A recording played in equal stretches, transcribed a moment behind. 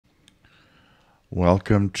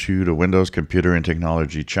Welcome to the Windows Computer and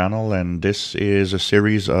Technology channel, and this is a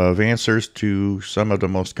series of answers to some of the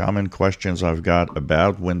most common questions I've got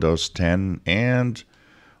about Windows 10 and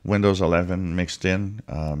Windows 11 mixed in.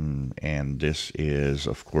 And this is,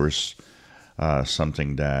 of course,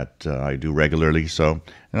 something that I do regularly. So,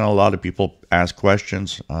 a lot of people ask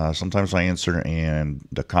questions. Sometimes I answer in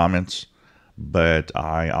the comments, but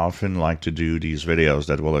I often like to do these videos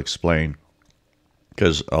that will explain,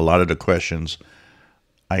 because a lot of the questions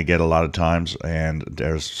I get a lot of times, and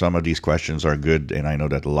there's some of these questions are good, and I know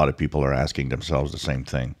that a lot of people are asking themselves the same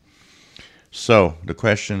thing. So the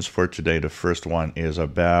questions for today, the first one is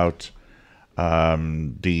about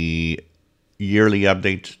the yearly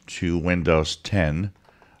update to Windows 10.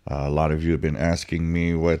 A lot of you have been asking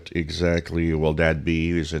me what exactly will that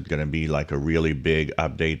be. Is it going to be like a really big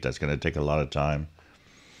update that's going to take a lot of time?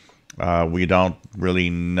 We don't really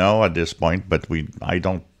know at this point, but I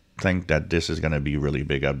don't think that this is going to be really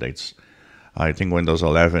big updates. I think Windows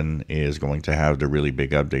 11 is going to have the really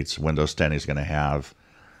big updates. Windows 10 is going to have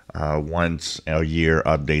once a year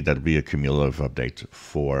update that will be a cumulative update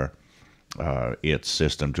for its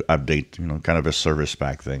system to update, kind of a service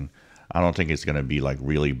pack thing. I don't think it's going to be like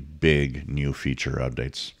really big new feature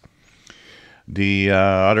updates. The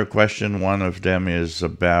other question, one of them is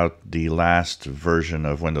about the last version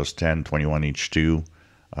of Windows 10, 21H2.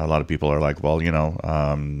 A lot of people are like, well,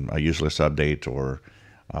 a useless update, or,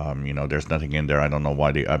 there's nothing in there. I don't know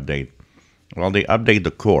why they update. Well, they update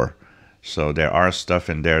the core. So there are stuff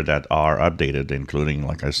in there that are updated, including,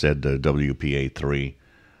 like I said, the WPA3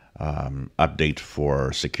 update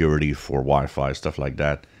for security, for Wi-Fi, stuff like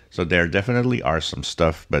that. So there definitely are some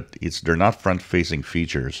stuff, but they're not front-facing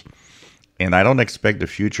features. And I don't expect the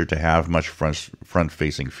future to have much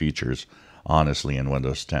front-facing features, honestly, in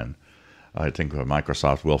Windows 10. I think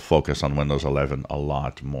Microsoft will focus on Windows 11 a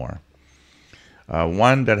lot more.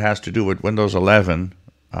 One that has to do with Windows 11,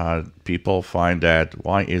 people find that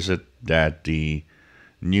why is it that the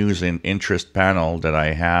news and interest panel that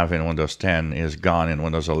I have in Windows 10 is gone in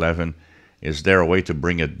Windows 11? Is there a way to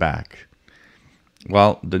bring it back?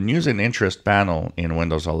 Well, the news and interest panel in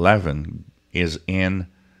Windows 11 is in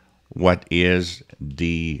what is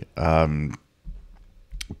the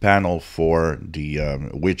panel for the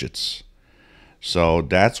widgets. So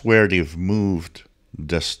that's where they've moved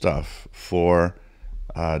the stuff for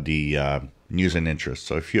the news and interest.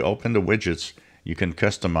 So if you open the widgets, you can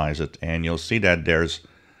customize it, and you'll see that there's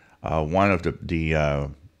one of the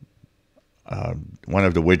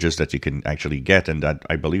widgets that you can actually get, and that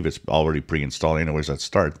I believe it's already pre-installed anyways at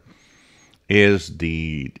start, is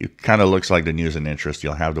it kind of looks like the news and interest.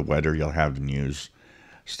 You'll have the weather, you'll have the news,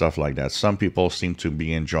 stuff like that. Some people seem to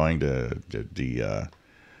be enjoying the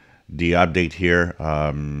update here.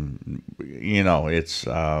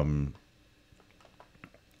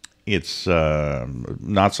 It's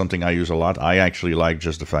not something I use a lot. I actually like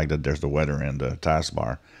just the fact that there's the weather and the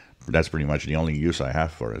taskbar. That's pretty much the only use I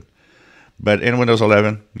have for it. But in Windows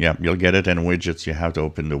 11, yeah, you'll get it. And widgets, you have to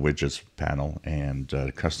open the widgets panel and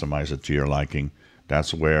customize it to your liking.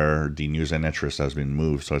 That's where the news and interest has been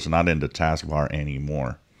moved. So it's not in the taskbar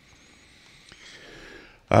anymore.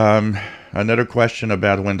 Another question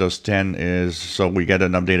about Windows 10 is, so we get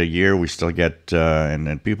an update a year, we still get,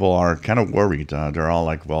 and people are kind of worried. They're all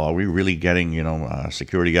like, well, are we really getting,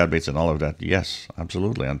 security updates and all of that? Yes,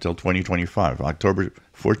 absolutely, until 2025. October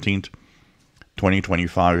 14th,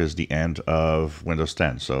 2025 is the end of Windows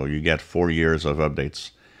 10. So you get 4 years of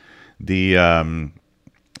updates. The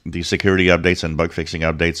security updates and bug fixing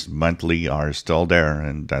updates monthly are still there,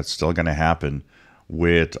 and that's still going to happen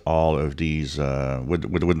with all of these,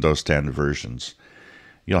 with Windows 10 versions.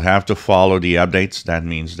 You'll have to follow the updates. That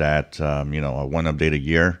means that, one update a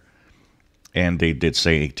year. And they did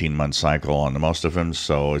say 18-month cycle on most of them.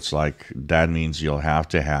 So it's like, that means you'll have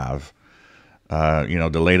to have,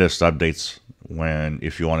 the latest updates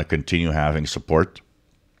if you want to continue having support.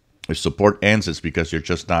 If support ends, it's because you're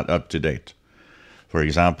just not up to date. For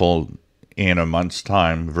example, in a month's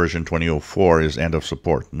time, version 2004 is end of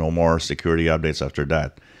support. No more security updates after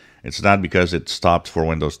that. It's not because it stopped for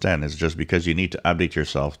Windows 10. It's just because you need to update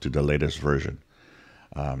yourself to the latest version.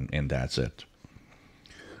 And that's it.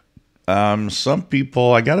 Some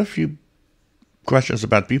people, I got a few questions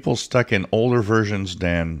about people stuck in older versions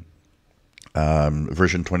than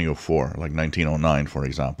version 2004, like 1909, for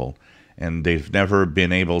example. And they've never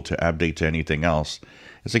been able to update to anything else.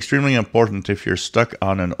 It's extremely important, if you're stuck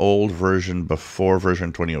on an old version before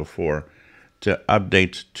version 2004, to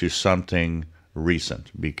update to something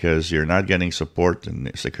recent, because you're not getting support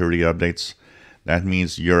and security updates that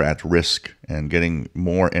means you're at risk and getting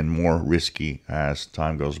more and more risky as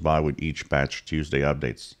time goes by with each Patch Tuesday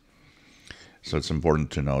updates. So it's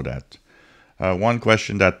important to know that. One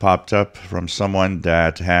question that popped up from someone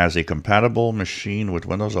that has a compatible machine with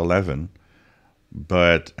Windows 11,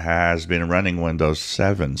 but has been running Windows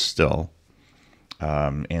 7 still.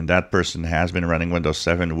 And that person has been running Windows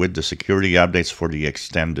 7 with the security updates for the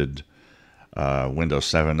extended Windows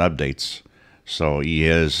 7 updates. So he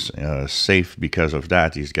is safe because of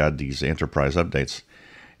that. He's got these enterprise updates.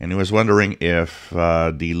 And he was wondering if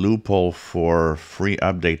the loophole for free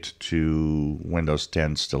update to Windows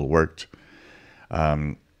 10 still worked.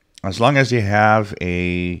 As long as you have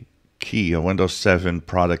a key, a Windows 7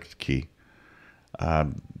 product key,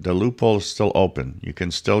 the loophole is still open. You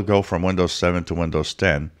can still go from Windows 7 to Windows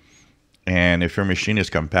 10. And if your machine is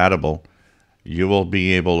compatible, you will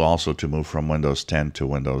be able also to move from Windows 10 to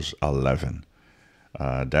Windows 11.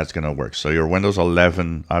 That's going to work. So your Windows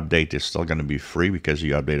 11 update is still going to be free because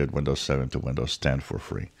you updated Windows 7 to Windows 10 for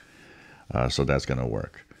free. So that's going to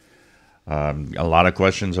work. A lot of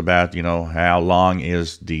questions about, how long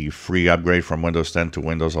is the free upgrade from Windows 10 to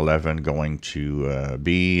Windows 11 going to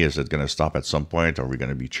be? Is it going to stop at some point? Are we going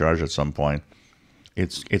to be charged at some point?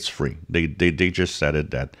 It's free. They just said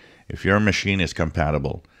it that if your machine is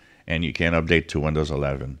compatible and you can update to Windows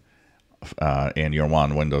 11 and you're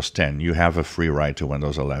on Windows 10, you have a free ride to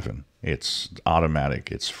Windows 11. It's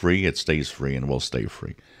automatic. It's free. It stays free and will stay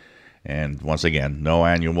free. And once again, no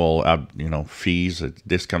annual fees.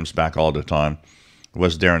 This comes back all the time. It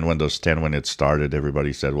was there in Windows 10 when it started.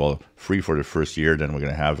 Everybody said, well, free for the first year, then we're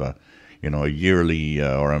going to have a yearly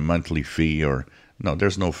or a monthly fee. Or no,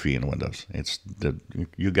 there's no fee in Windows. It's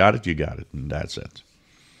you got it, and that's it.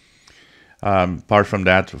 Apart from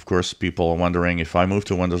that, of course, people are wondering, if I move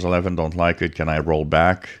to Windows 11, don't like it, can I roll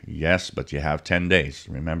back? Yes, but you have 10 days.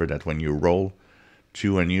 Remember that when you roll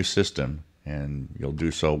to a new system, and you'll do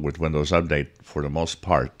so with Windows Update for the most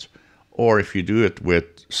part, or if you do it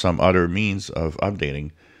with some other means of updating,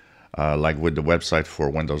 like with the website for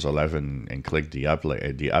Windows 11 and click the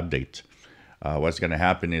update, what's going to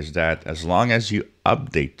happen is that as long as you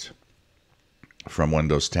update from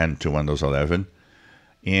Windows 10 to Windows 11,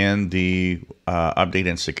 in the update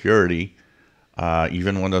and security,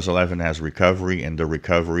 even Windows 11 has recovery. In the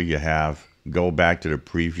recovery, you have go back to the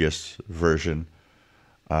previous version.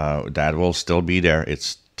 That will still be there.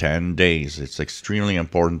 It's 10 days. It's extremely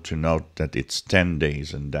important to note that it's 10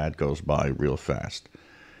 days, and that goes by real fast.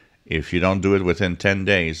 If you don't do it within 10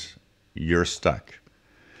 days, you're stuck.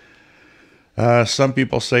 Some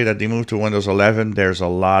people say that they move to Windows 11. There's a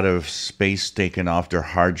lot of space taken off their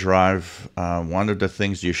hard drive. One of the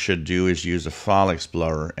things you should do is use a file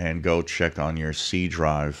explorer and go check on your C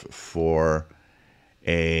drive for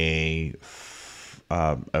a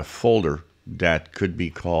folder that could be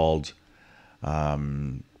called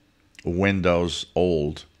Windows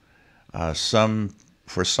Old. For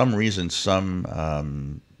some reason,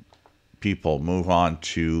 some people move on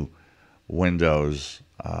to Windows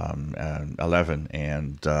 11,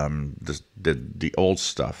 and the old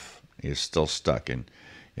stuff is still stuck. And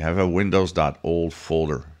you have a Windows.old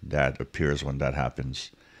folder that appears when that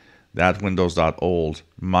happens. That Windows.old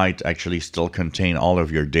might actually still contain all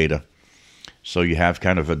of your data. So you have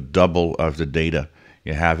kind of a double of the data.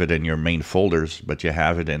 You have it in your main folders, but you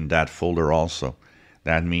have it in that folder also.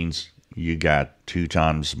 That means you got 2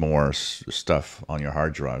 times more stuff on your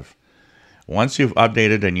hard drive. Once you've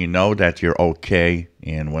updated and you know that you're okay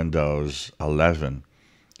in Windows 11,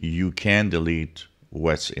 you can delete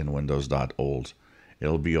what's in Windows.old.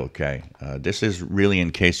 It'll be okay. This is really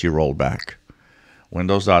in case you roll back.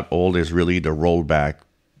 Windows.old is really the rollback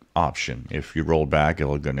option. If you roll back,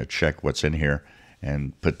 it's going to check what's in here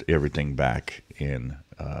and put everything back in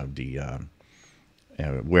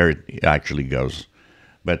where it actually goes.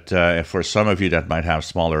 But for some of you that might have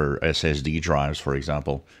smaller SSD drives, for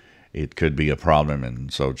example, it could be a problem.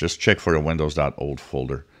 And so just check for the Windows.old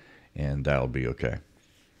folder, and that'll be okay.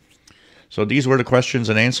 So these were the questions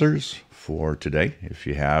and answers for today. If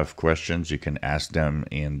you have questions, you can ask them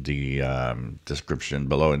in the description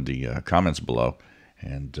below, in the comments below.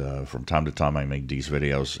 And from time to time, I make these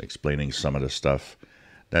videos explaining some of the stuff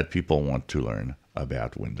that people want to learn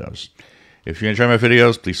about Windows. If you enjoy my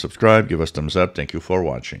videos, please subscribe, give us thumbs up. Thank you for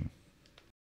watching.